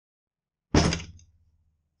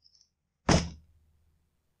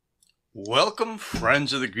Welcome,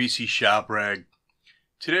 friends of the Greasy Shop Rag.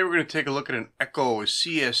 Today we're going to take a look at an Echo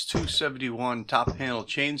CS271 top panel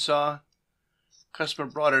chainsaw. Customer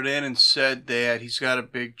brought it in and said that he's got a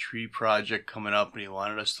big tree project coming up and he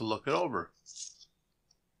wanted us to look it over.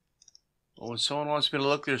 Well, when someone wants me to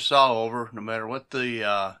look their saw over, no matter what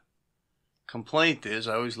the complaint is,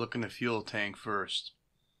 I always look in the fuel tank first.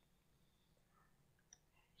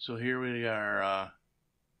 So here we are.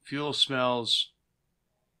 Fuel smells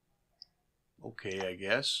okay, I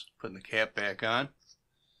guess. Putting the cap back on.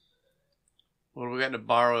 What do we got in the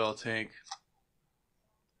bar oil tank?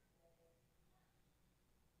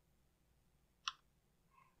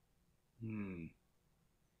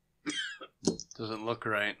 Doesn't look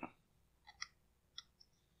right.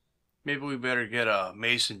 Maybe we better get a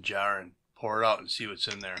mason jar and pour it out and see what's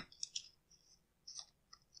in there.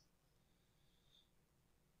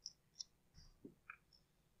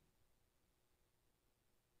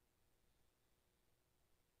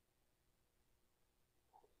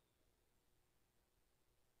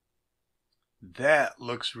 That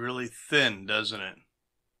looks really thin, doesn't it?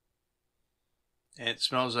 And it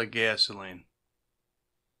smells like gasoline.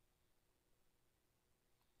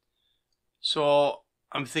 So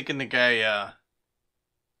I'm thinking the guy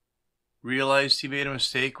realized he made a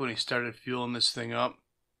mistake when he started fueling this thing up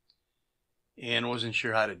and wasn't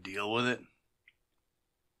sure how to deal with it.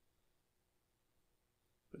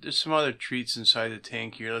 But there's some other treats inside the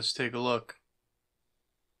tank here. Let's take a look.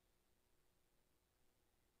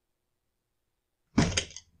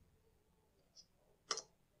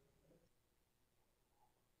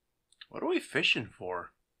 What are we fishing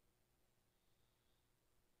for?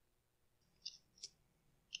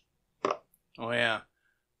 Oh yeah,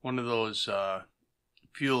 one of those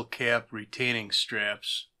fuel cap retaining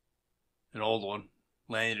straps. An old one.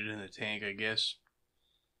 Landed in the tank, I guess.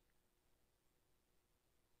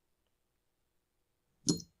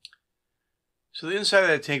 So the inside of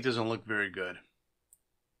that tank doesn't look very good.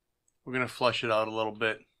 We're going to flush it out a little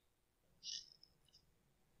bit.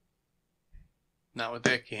 Not with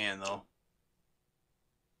that can, though.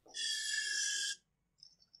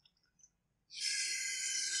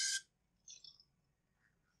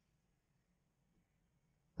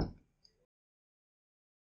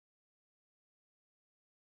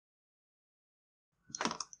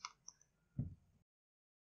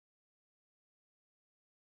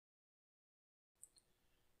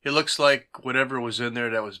 It looks like whatever was in there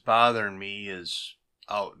that was bothering me is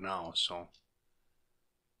out now, so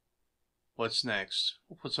what's next?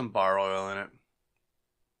 We'll put some bar oil in it.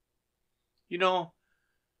 You know,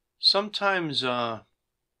 sometimes a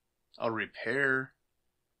repair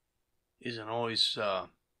isn't always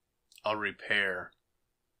a repair.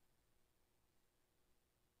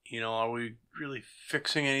 You know, are we really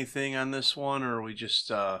fixing anything on this one, or are we just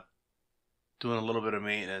doing a little bit of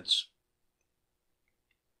maintenance?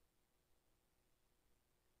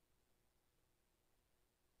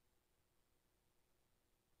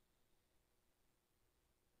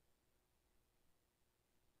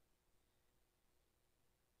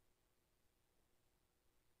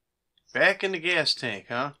 Back in the gas tank,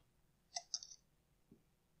 huh?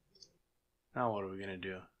 Now what are we going to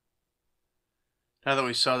do? Now that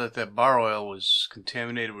we saw that that bar oil was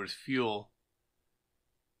contaminated with fuel,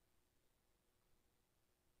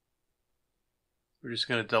 we're just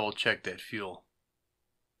going to double check that fuel.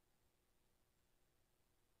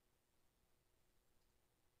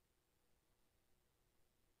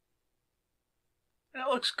 That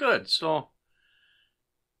looks good, so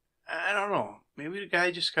I don't know. Maybe the guy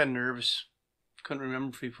just got nervous. Couldn't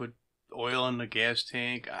remember if he put oil in the gas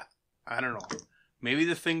tank. I don't know. Maybe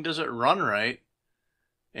the thing doesn't run right,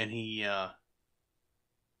 and he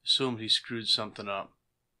assumed he screwed something up.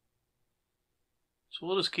 So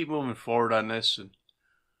we'll just keep moving forward on this and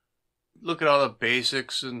look at all the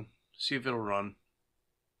basics and see if it'll run.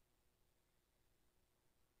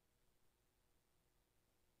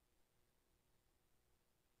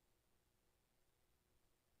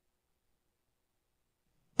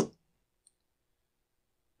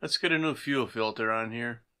 Let's get a new fuel filter on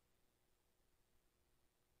here.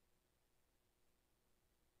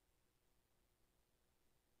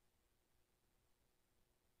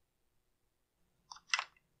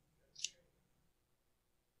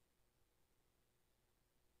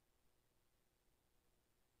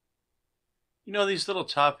 You know, these little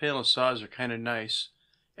top panel saws are kind of nice,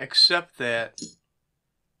 except that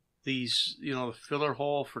these, you know, the filler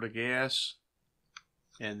hole for the gas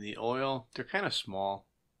and the oil, they're kind of small.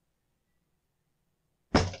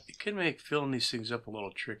 It can make filling these things up a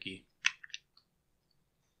little tricky.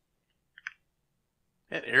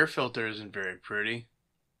 That air filter isn't very pretty.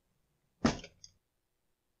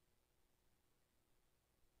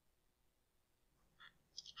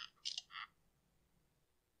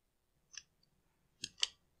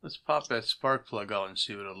 Let's pop that spark plug out and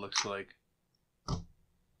see what it looks like.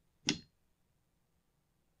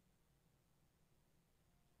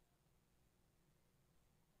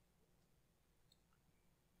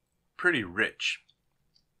 Pretty rich.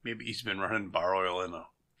 Maybe he's been running bar oil in a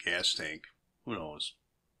gas tank. Who knows?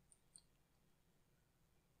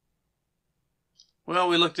 Well,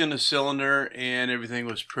 we looked in the cylinder and everything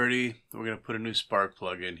was pretty. We're going to put a new spark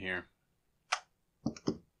plug in here.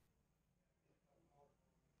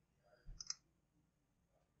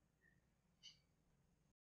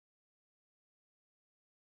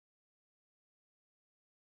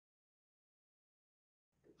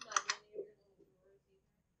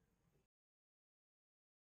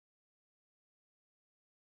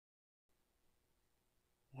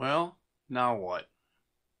 Well, now what?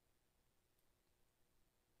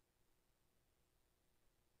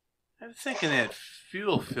 I'm thinking that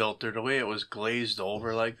fuel filter, the way it was glazed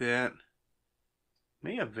over like that,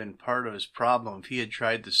 may have been part of his problem if he had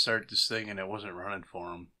tried to start this thing and it wasn't running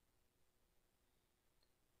for him.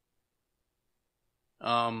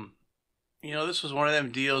 You know, this was one of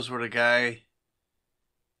them deals where the guy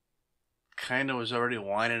kind of was already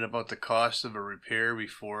whining about the cost of a repair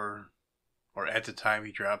before, or at the time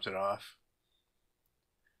he dropped it off.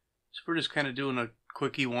 So we're just kind of doing a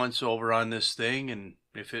quickie once over on this thing, and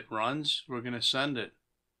if it runs, we're going to send it.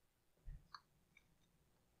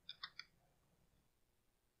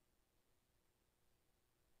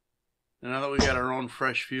 And now that we got our own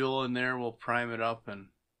fresh fuel in there, we'll prime it up and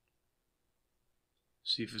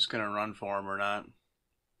see if it's going to run for him or not.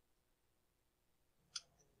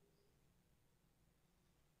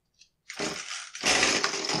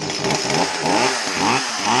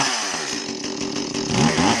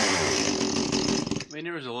 I mean,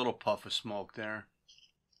 there was a little puff of smoke there.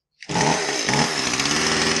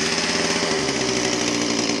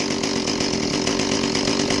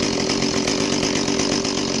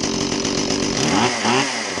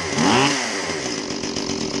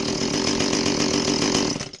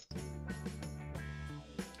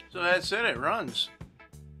 So that's it, it runs.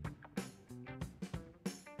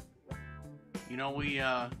 You know, we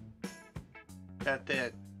got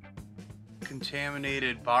that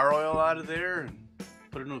contaminated bar oil out of there and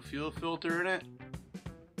put a new fuel filter in it.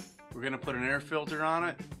 We're going to put an air filter on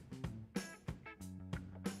it.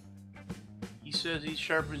 He says he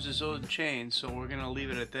sharpens his own chain, so we're going to leave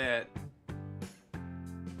it at that.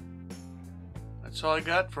 That's all I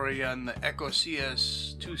got for you on the Echo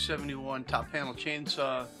CS271 top panel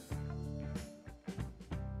chainsaw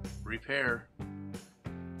repair.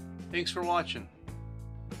 Thanks for watching.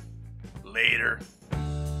 Later.